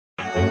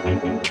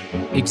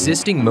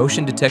Existing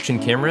motion detection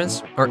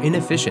cameras are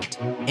inefficient.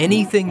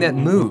 Anything that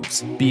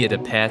moves, be it a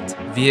pet,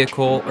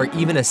 vehicle, or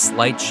even a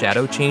slight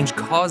shadow change,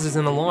 causes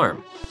an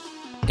alarm.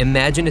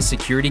 Imagine a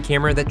security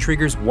camera that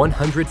triggers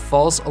 100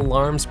 false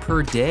alarms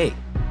per day.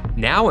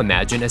 Now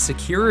imagine a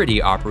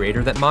security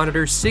operator that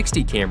monitors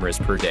 60 cameras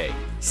per day.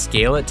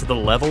 Scale it to the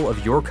level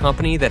of your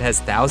company that has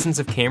thousands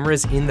of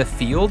cameras in the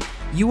field,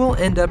 you will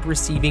end up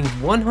receiving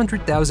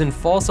 100,000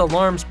 false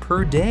alarms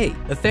per day,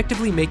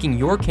 effectively making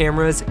your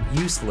cameras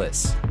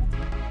useless.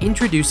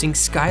 Introducing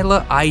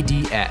Scylla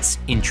IDS,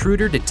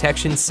 Intruder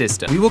Detection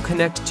System. We will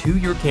connect to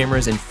your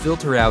cameras and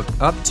filter out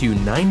up to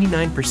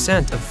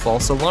 99% of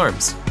false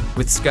alarms.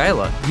 With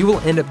Scylla, you will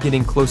end up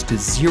getting close to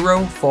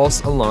 0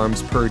 false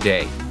alarms per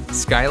day.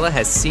 Scylla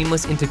has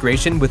seamless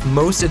integration with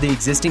most of the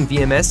existing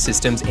VMS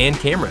systems and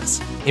cameras.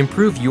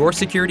 Improve your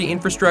security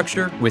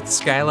infrastructure with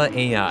Scylla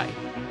AI.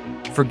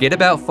 Forget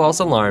about false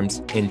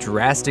alarms and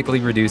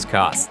drastically reduce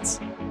costs.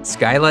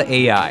 Scylla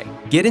AI.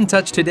 Get in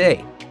touch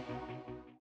today.